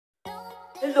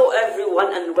Hello everyone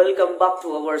and welcome back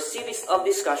to our series of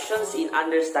discussions in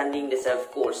Understanding the Self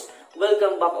course.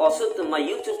 Welcome back also to my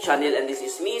YouTube channel, and this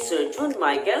is me, Sir June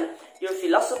Michael, your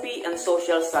philosophy and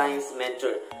social science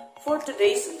mentor. For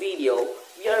today's video,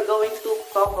 we are going to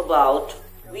talk about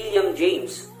William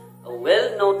James, a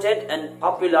well-noted and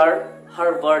popular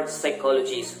Harvard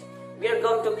psychologist. We are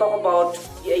going to talk about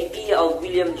the idea of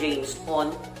William James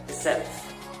on the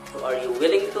self. So are you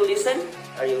willing to listen?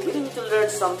 Are you willing to learn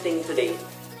something today?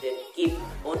 Then keep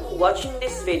on watching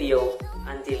this video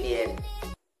until the end.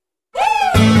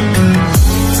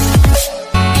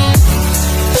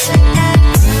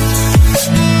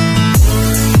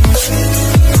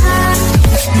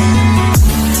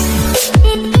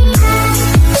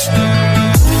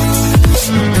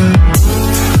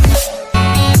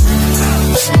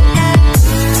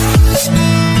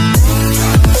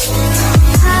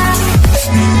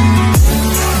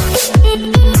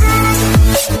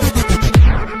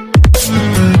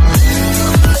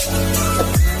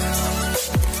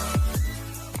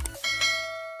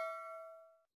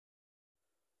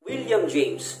 William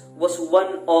James was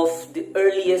one of the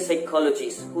earliest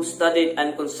psychologists who studied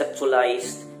and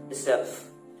conceptualized the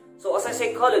self. So as a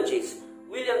psychologist,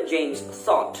 William James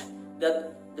thought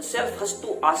that the self has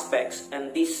two aspects,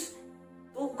 and these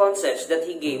two concepts that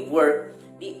he gave were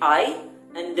the I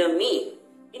and the me,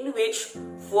 in which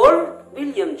for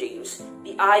William James,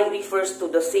 the I refers to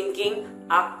the thinking,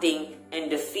 acting, and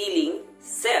the feeling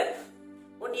self.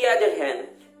 On the other hand,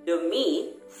 the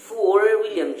me for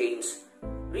William James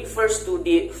refers to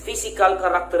the physical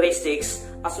characteristics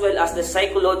as well as the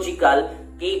psychological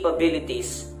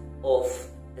capabilities of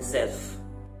the self.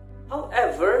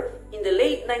 However, in the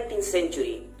late 19th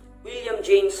century, William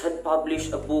James had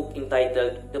published a book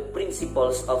entitled The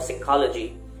Principles of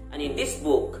Psychology, and in this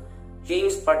book,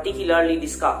 James particularly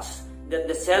discussed that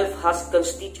the self has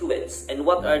constituents. And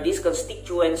what are these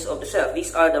constituents of the self?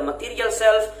 These are the material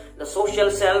self, the social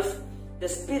self, the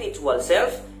spiritual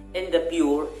self, and the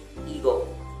pure ego.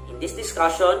 In this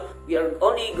discussion, we are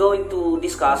only going to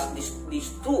discuss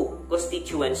these two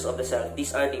constituents of the self.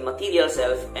 These are the material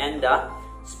self and the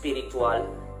spiritual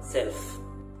self.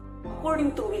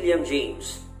 According to William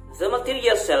James, the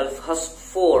material self has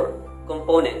four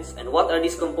components. And what are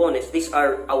these components? These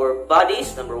are our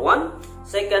bodies, number one.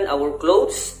 Second, our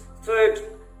clothes. Third,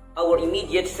 our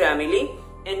immediate family.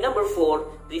 And number four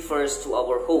refers to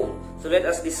our home. So let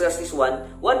us discuss this one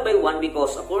by one,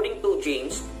 because according to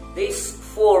James, these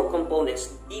four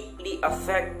components deeply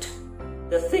affect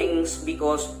the things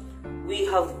because we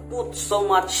have put so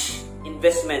much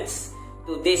investments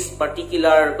to these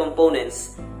particular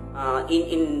components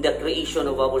in the creation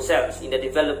of ourselves, in the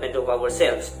development of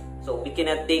ourselves. So we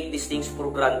cannot take these things for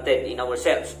granted in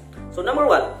ourselves. So number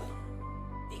one,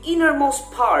 the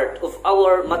innermost part of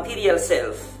our material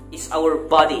self is our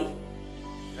body.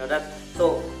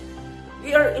 So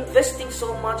we are investing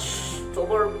so much to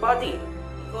our body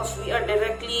because we are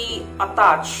directly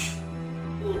attached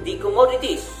to the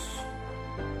commodities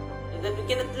that we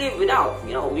cannot live without.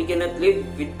 We cannot live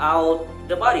without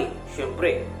the body.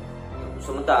 Siyempre,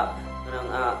 sumunta,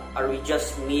 are we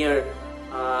just mere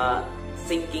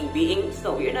thinking beings?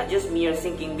 No, we are not just mere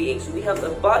thinking beings. We have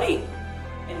a body,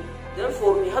 and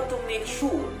therefore we have to make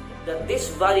sure that this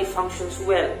body functions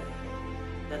well,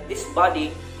 that this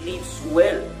body lives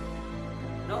well.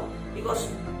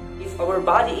 Because if our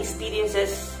body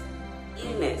experiences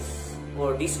illness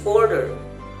or disorder,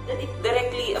 then it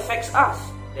directly affects us,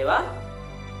 di ba?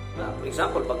 For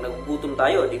example, pag nagugutom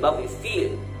tayo, di ba, we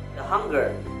feel the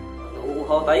hunger. Pag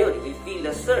nauuhaw tayo, we feel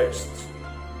the thirst.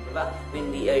 Di ba?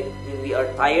 When we are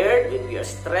tired, when we are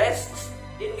stressed,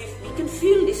 then we can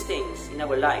feel these things in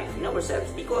our life, in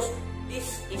ourselves, because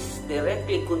this is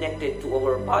directly connected to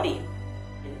our body.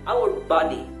 And our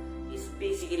body is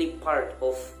basically part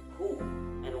of who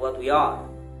and what we are.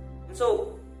 And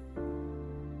so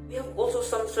we have also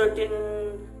some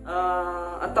certain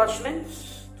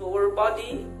attachments to our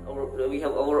body, we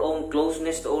have our own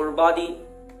closeness to our body,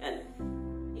 and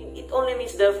it only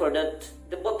means therefore that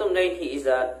the bottom line here is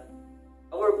that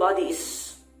our body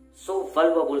is so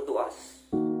valuable to us.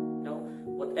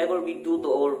 Whatever we do to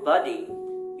our body,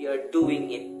 we are doing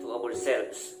it to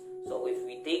ourselves. So if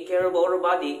we take care of our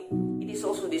body, it is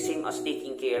also the same as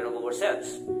taking care of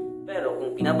ourselves. Pero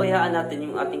kung pinabayaan natin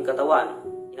yung ating katawan,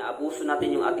 inaabuso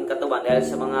natin yung ating katawan dahil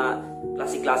sa mga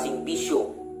klase-klaseng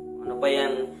bisyo, ano pa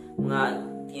yung mga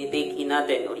tinitake in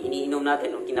natin o iniinom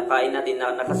natin o kinakain natin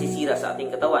na nakasisira sa ating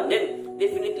katawan, then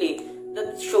definitely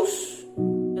that shows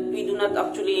that we do not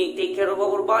actually take care of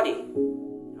our body.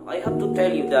 I have to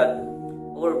tell you that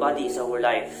our body is our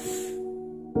life.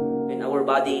 When our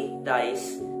body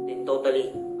dies, then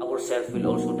totally our self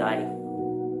will also die.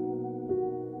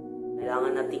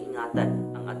 Kailangan nating ingatan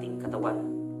ang ating katawan.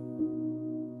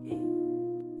 Okay?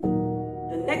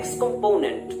 The next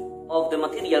component of the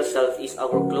material self is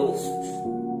our clothes.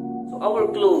 So our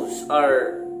clothes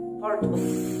are part of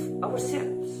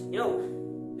ourselves.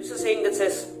 There's a saying that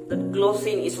says that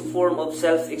clothing is a form of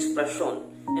self-expression,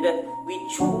 and that we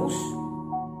choose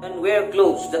and wear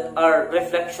clothes that are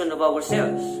reflection of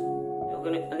ourselves.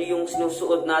 Ano yung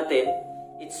sinusuot natin,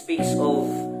 it speaks of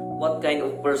what kind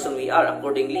of person we are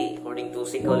according to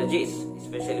psychologists,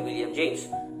 especially William James.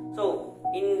 So,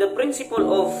 in the principle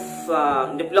of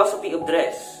the philosophy of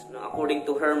dress, according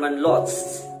to Hermann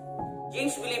Lotz,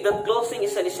 James believed that clothing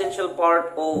is an essential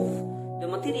part of the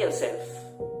material self.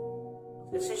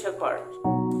 The essential part.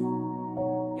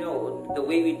 The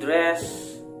way we dress,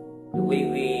 the way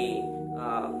we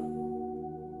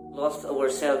clothe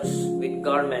ourselves with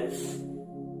garments,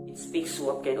 it speaks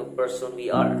what kind of person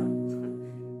we are.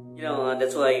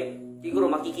 That's why siguro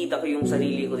makikita ko yung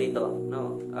sarili ko dito.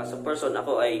 As a person,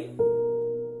 ako I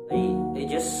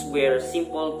just wear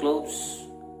simple clothes.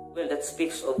 Well, that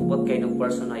speaks of what kind of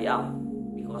person I am,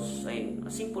 because I'm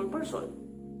a simple person,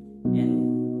 and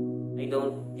I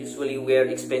don't usually wear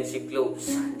expensive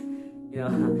clothes.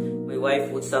 My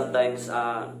wife would sometimes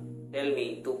tell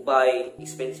me to buy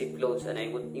expensive clothes, and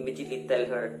I would immediately tell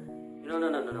her, no,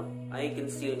 I can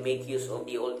still make use of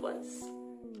the old ones.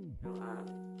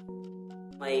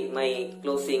 My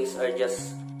clothings are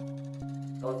just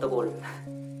countable.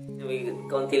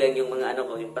 Kaunti lang yung mga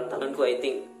yung pantalon ko, I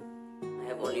think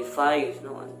I have only 5,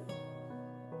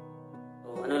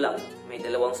 So lang, may 2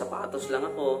 sapatos lang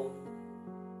ako,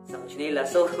 isang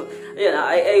tsinelas. So, ayan,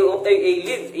 I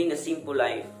live in a simple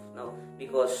life,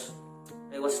 because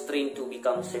I was trained to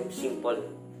become simple.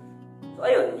 So,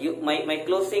 ayun, my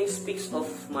clothing speaks of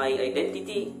my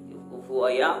identity, of who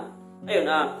I am. Ayun,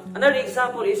 another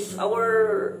example is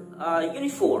our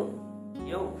uniform.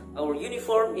 Our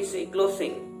uniform is a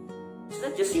clothing. It's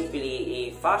not just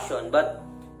simply a fashion, but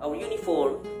our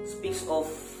uniform speaks of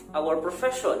our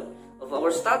profession, of our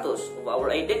status, of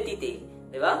our identity.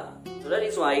 Diba? So that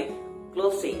is why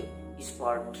clothing is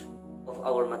part of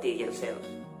our material self.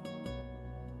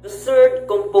 The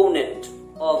third component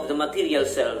of the material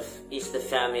self is the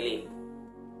family.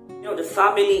 The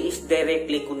family is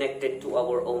directly connected to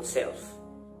our own self.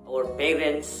 Our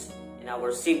parents and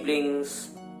our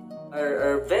siblings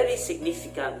are very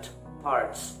significant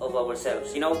parts of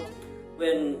ourselves.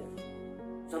 When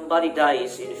somebody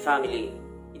dies in the family,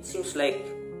 it seems like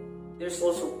there's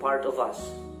also part of us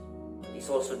that is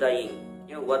also dying.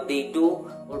 What they do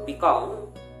or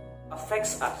become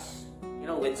affects us.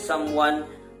 When someone,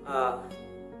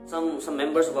 some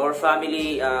members of our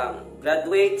family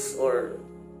graduates, or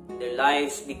their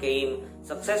lives became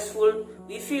successful,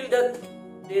 we feel that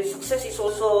their success is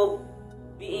also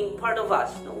being part of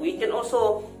us. We can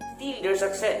also feel their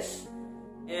success,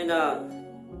 and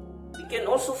we can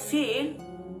also feel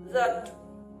that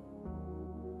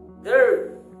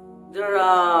their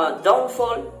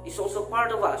downfall is also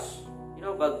part of us.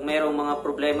 Pag mayroong mga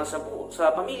problema sa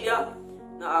pamilya,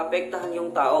 naapektahan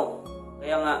yung tao.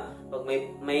 Kaya nga, pag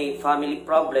may family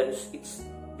problems,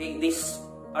 these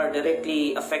are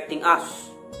directly affecting us,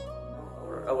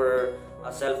 our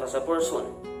self as a person.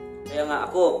 Kaya nga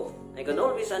I can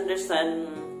always understand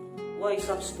why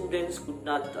some students could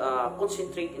not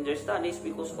concentrate in their studies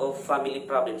because of family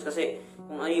problems. Kasi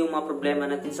kung ano yung mga problema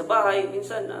natin sa bahay,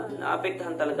 minsan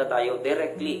naapektahan talaga tayo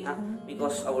directly,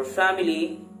 because our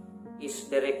family is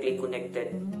directly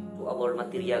connected to our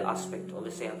material aspect of the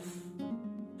self.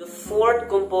 The fourth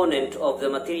component of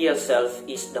the material self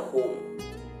is the home.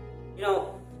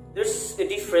 There's a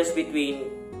difference between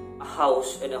a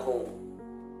house and a home.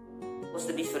 What's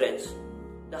the difference?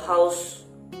 The house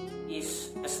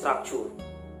is a structure,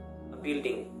 a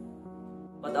building,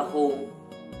 but a home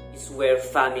is where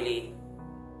family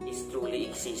is truly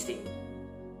existing.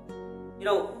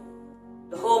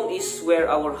 The home is where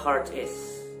our heart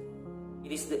is.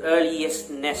 It is the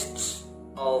earliest nest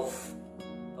of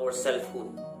our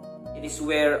selfhood. It is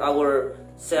where our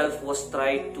self was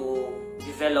tried to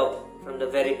develop from the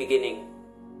very beginning.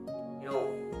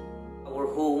 Our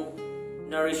home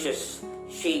nourishes,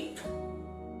 shaped,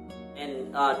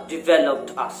 and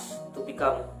developed us to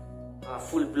become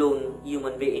full-blown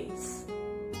human beings,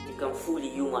 become fully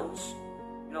humans.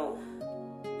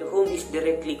 The home is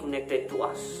directly connected to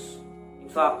us. In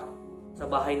fact, sa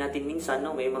bahay natin minsan,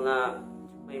 may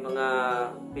mga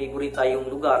favorite tayong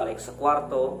lugar, like sa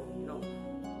kwarto.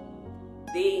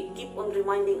 They keep on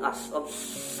reminding us of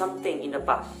something in the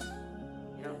past.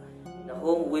 The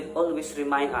home will always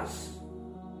remind us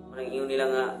Parang yun nila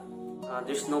nga,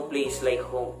 there's no place like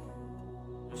home.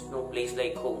 There's no place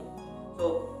like home.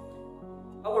 So,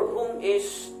 our home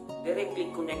is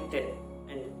directly connected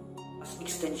and as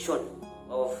extension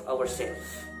of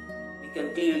ourselves. We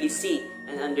can clearly see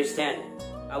and understand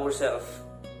ourselves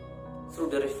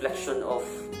through the reflection of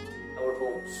our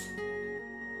homes.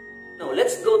 Now,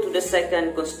 let's go to the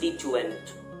second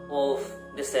constituent of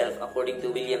the self according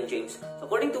to William James. So,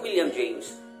 according to William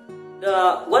James,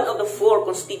 one of the four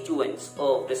constituents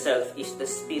of the self is the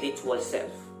spiritual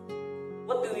self.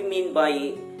 What do we mean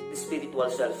by the spiritual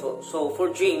self? So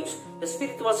for James, the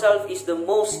spiritual self is the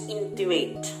most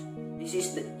intimate. This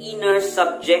is the inner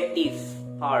subjective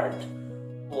part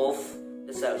of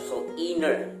the self. So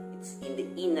inner, it's in the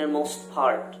innermost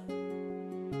part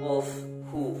of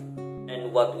who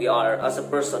and what we are as a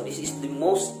person. This is the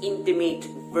most intimate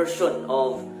version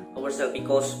of ourselves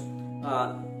because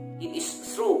it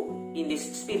is through in this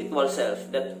spiritual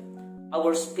self that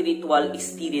our spiritual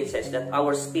experiences, that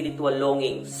our spiritual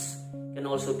longings can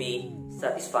also be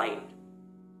satisfied.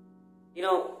 You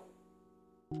know,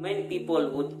 many people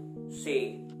would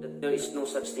say that there is no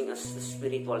such thing as the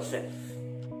spiritual self.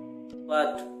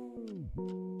 But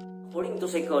according to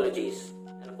psychologists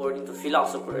and according to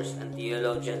philosophers and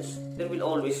theologians, there will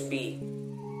always be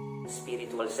a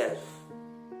spiritual self.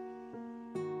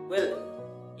 Well,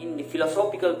 in the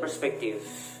philosophical perspective,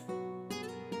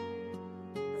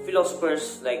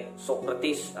 philosophers like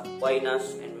Socrates,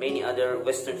 Aquinas, and many other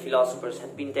Western philosophers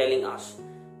have been telling us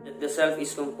that the self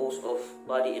is composed of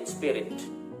body and spirit.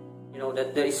 You know,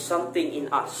 that there is something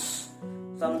in us,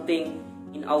 something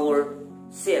in our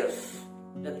self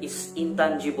that is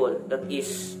intangible, that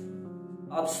is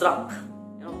abstract.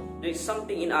 You know, there is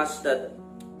something in us that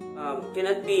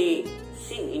cannot be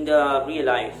seen in the real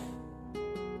life.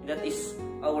 That is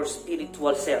our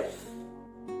spiritual self.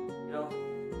 You know,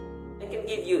 I can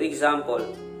give you example.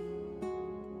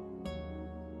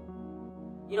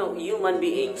 You know, human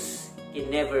beings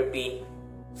can never be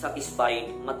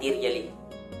satisfied materially.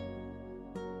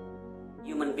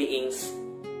 Human beings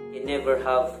can never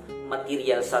have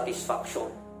material satisfaction.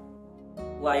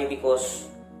 Why? Because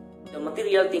the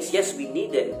material things, yes, we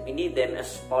need them. We need them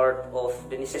as part of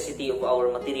the necessity of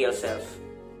our material self.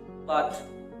 But,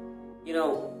 you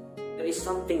know, there is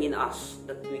something in us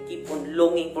that we keep on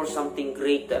longing for something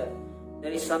greater.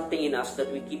 There is something in us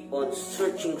that we keep on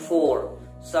searching for,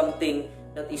 something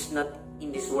that is not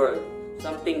in this world,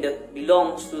 something that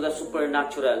belongs to the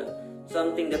supernatural,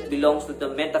 something that belongs to the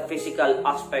metaphysical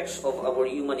aspects of our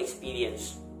human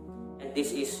experience. And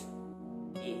this is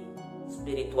the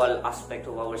spiritual aspect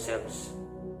of ourselves.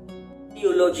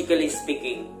 Theologically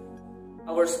speaking,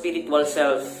 our spiritual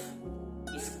self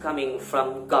is coming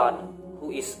from God,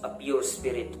 who is a pure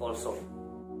spirit also.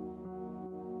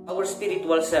 Our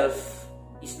spiritual self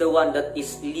is the one that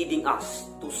is leading us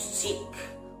to seek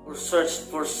or search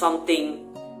for something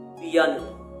beyond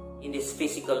in this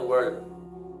physical world.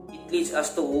 It leads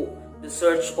us to the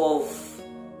search of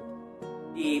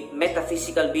the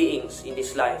metaphysical beings in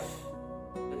this life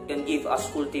that can give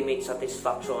us ultimate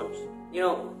satisfaction. You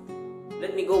know,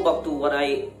 let me go back to what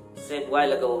I said a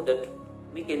while ago, that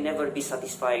we can never be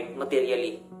satisfied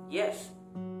materially. Yes,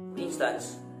 for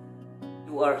instance,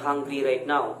 you are hungry right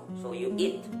now, so you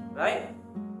eat, right?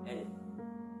 And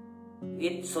you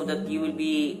eat so that you will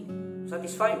be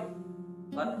satisfied.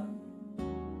 But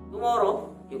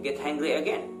tomorrow, you get hungry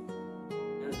again.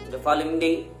 And the following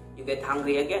day, you get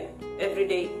hungry again. Every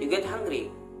day, you get hungry,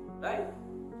 right?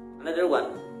 Another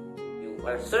one, you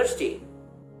are thirsty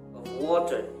of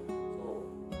water. So,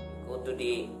 you go to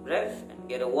the ref and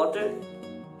get a water,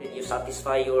 then you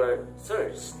satisfy your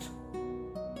thirst.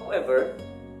 However,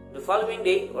 the following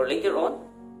day or later on,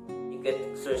 you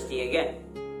get thirsty again.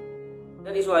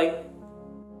 That is why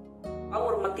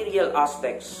our material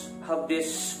aspects have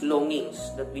these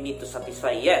longings that we need to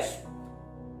satisfy. Yes.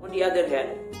 On the other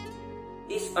hand,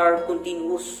 these are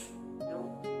continuous,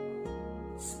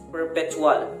 it's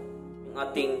perpetual, yung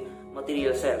ating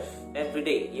material self. Every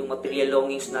day, yung material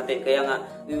longings natin. Kaya nga,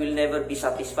 we will never be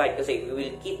satisfied kasi we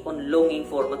will keep on longing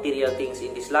for material things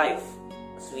in this life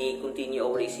as we continue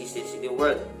our existence in the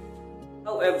world.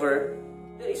 However,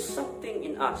 there is something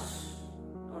in us.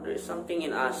 There is something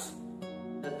in us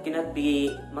that cannot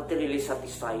be materially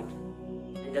satisfied.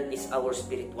 And that is our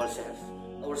spiritual self.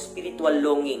 Our spiritual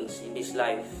longings in this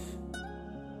life.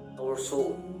 Our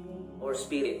soul, our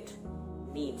spirit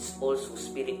needs also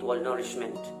spiritual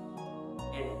nourishment.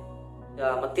 And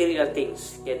the material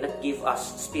things cannot give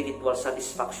us spiritual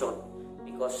satisfaction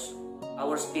because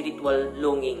our spiritual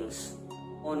longings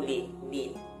only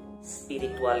need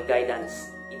spiritual guidance.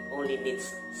 It only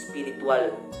needs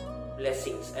spiritual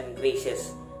blessings and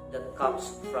graces that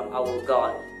comes from our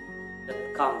God, that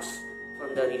comes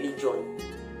from the religion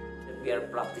that we are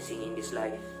practicing in this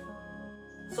life.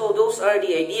 So those are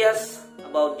the ideas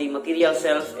about the material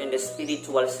self and the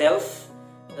spiritual self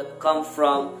that come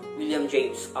from William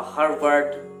James, a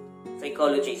Harvard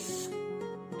psychologist.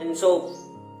 And so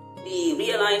we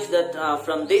realize that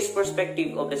from this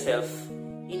perspective of the self,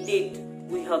 indeed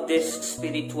we have these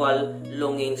spiritual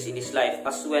longings in this life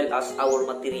as well as our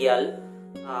material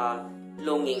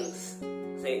longings.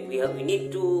 So we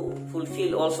need to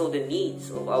fulfill also the needs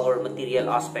of our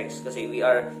material aspects, because we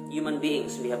are human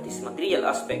beings, we have these material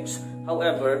aspects.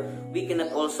 However, we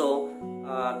cannot also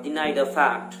deny the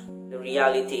fact, the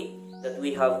reality, that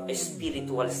we have a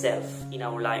spiritual self in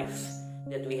our lives,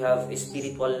 that we have a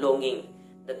spiritual longing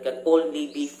that can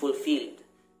only be fulfilled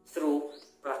through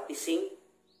practicing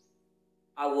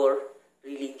our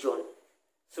religion,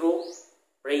 through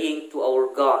praying to our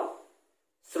God,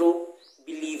 through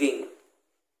believing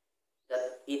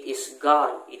that it is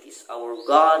God, it is our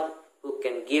God who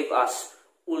can give us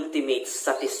ultimate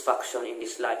satisfaction in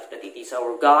this life, that it is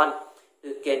our God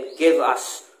who can give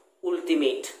us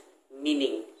ultimate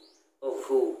meaning of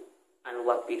who and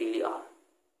what we really are.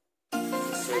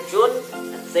 This is Sir June,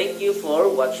 and thank you for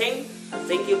watching, and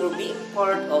thank you for being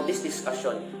part of this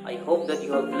discussion. I hope that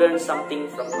you have learned something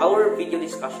from our video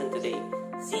discussion today.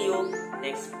 See you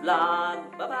next vlog.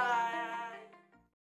 Bye-bye!